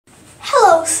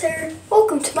sir.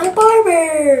 Welcome to my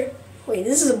barber. Wait,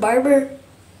 this is a barber?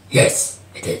 Yes,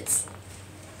 it is.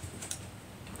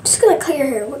 I'm just gonna cut your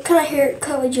hair. What kind of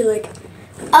haircut would you like?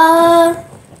 A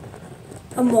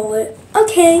mullet.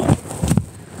 Okay.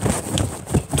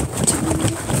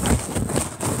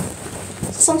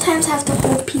 Sometimes I have to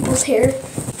hold people's hair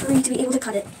for me to be able to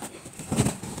cut it.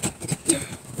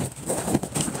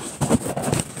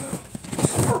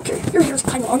 Okay, your hair's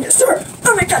kind of long, yes, sir.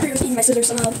 Oh my god, you're eating my scissors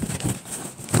somehow.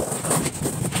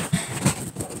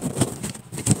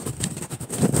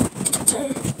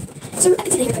 Sir, I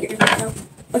can see the haircut you're doing right now.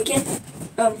 Oh, you can?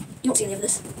 You won't see any of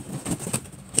this.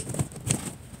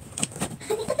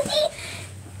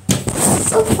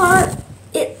 So far,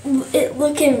 it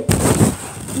looking,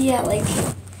 yeah, like,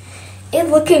 it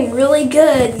looking really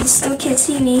good. You still can't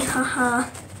see me, haha.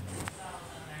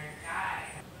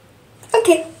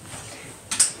 Okay.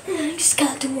 I just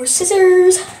gotta do more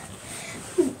scissors.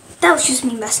 That was just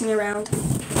me messing around.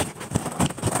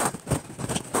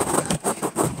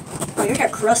 Oh, your hair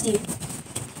crusty.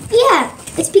 Yeah,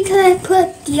 it's because I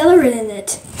put deodorant in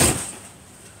it.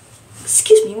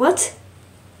 Excuse me, what?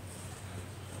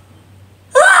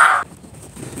 Ah!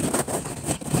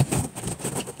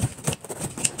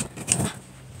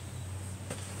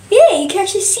 Yeah, you can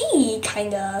actually see,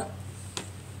 kinda.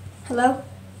 Hello?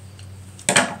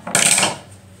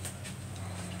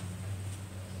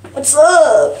 What's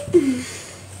up?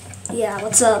 Yeah,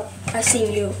 what's up? I've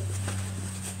seen you.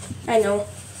 I know.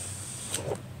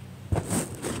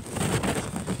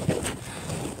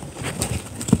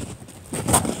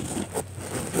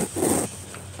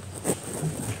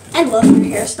 I love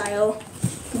your hairstyle.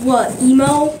 What,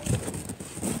 emo?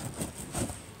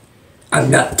 I'm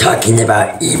not talking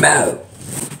about emo.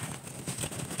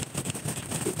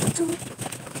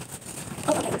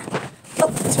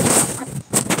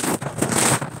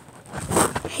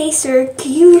 Hey sir,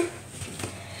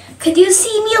 could you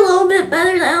see me a little bit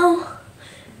better now?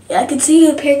 Yeah, I can see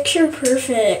the picture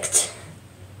perfect.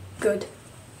 Good.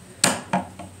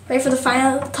 Ready for the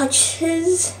final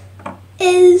touches?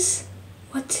 Is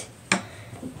what?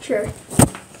 Sure.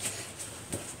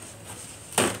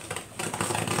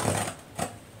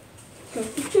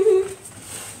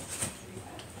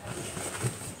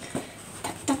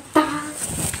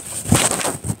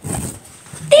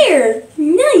 There!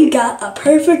 Now you got a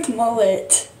perfect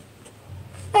mullet.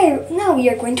 Now we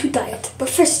are going to diet, but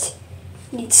first,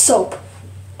 you need soap.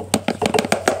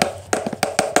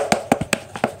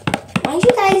 Why don't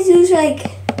you guys use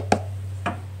like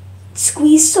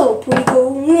squeeze soap where you go?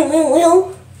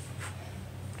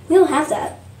 We don't have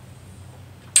that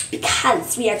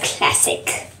because we are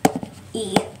classic.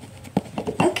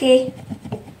 Okay.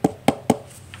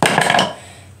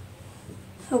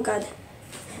 Oh God.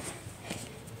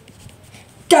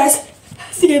 Guys, I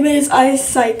think I made his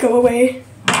eyesight go away.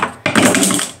 I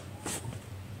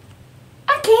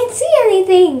can't see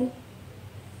anything.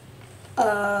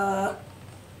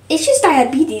 It's just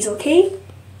diabetes, okay?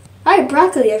 I eat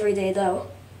broccoli every day, though.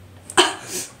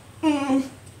 Is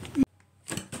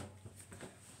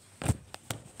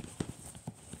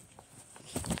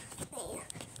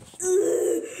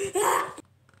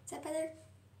that better?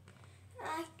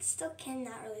 I still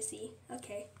cannot really see.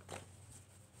 Okay.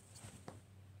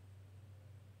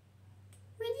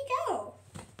 Where'd you go?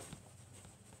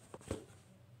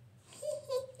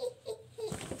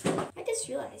 I just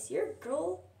realized you're a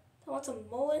girl that wants a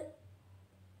mullet.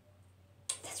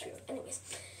 That's real. Anyways,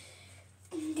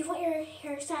 do you want your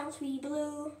hairstyle to be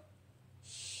blue?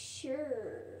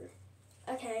 Sure.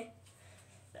 Okay.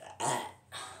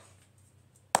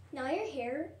 Now your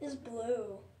hair is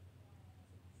blue.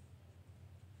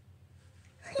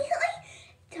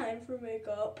 Time for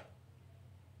makeup.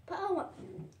 But I want.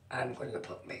 I'm gonna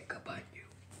put makeup on you.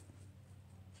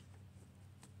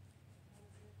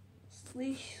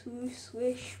 Swish, swoosh,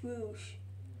 swish, swoosh.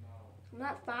 I'm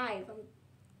not 5. I'm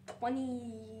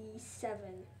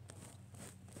 27.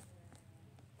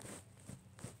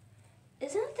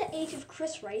 Isn't that the age of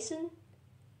Chris Ryson?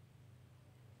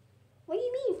 What do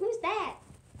you mean? Who's that?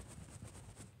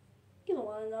 You don't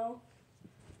want to know.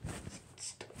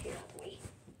 Stop here out the way.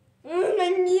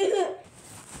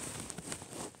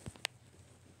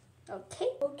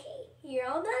 Okay, you're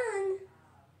all done.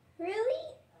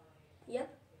 Really?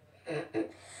 Yep.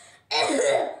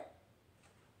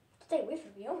 Stay away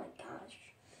from me, oh my gosh.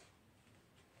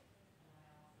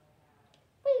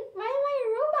 Wait, why am I a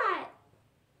robot?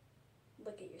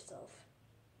 Look at yourself.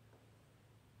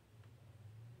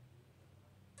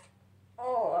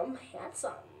 Oh, I'm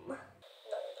handsome. No,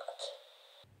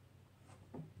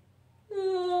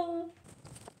 you're not.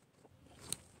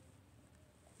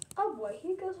 Oh boy.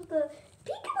 here goes with the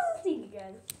peekaboo thing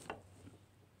again.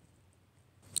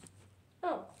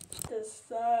 Oh, this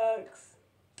sucks.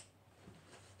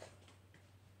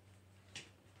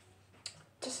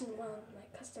 Just in one of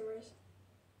my customers.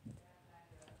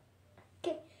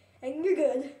 Okay, and you're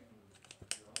good.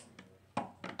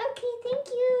 Okay, thank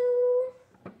you.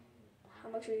 How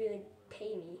much are you gonna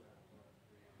pay me?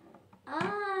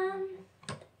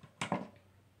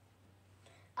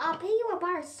 I'll pay you a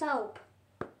bar of soap.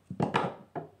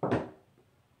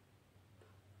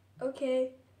 Okay,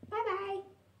 Bye-bye.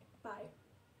 bye.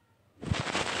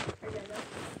 Are you gonna go?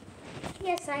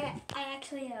 Yes, I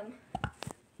actually am.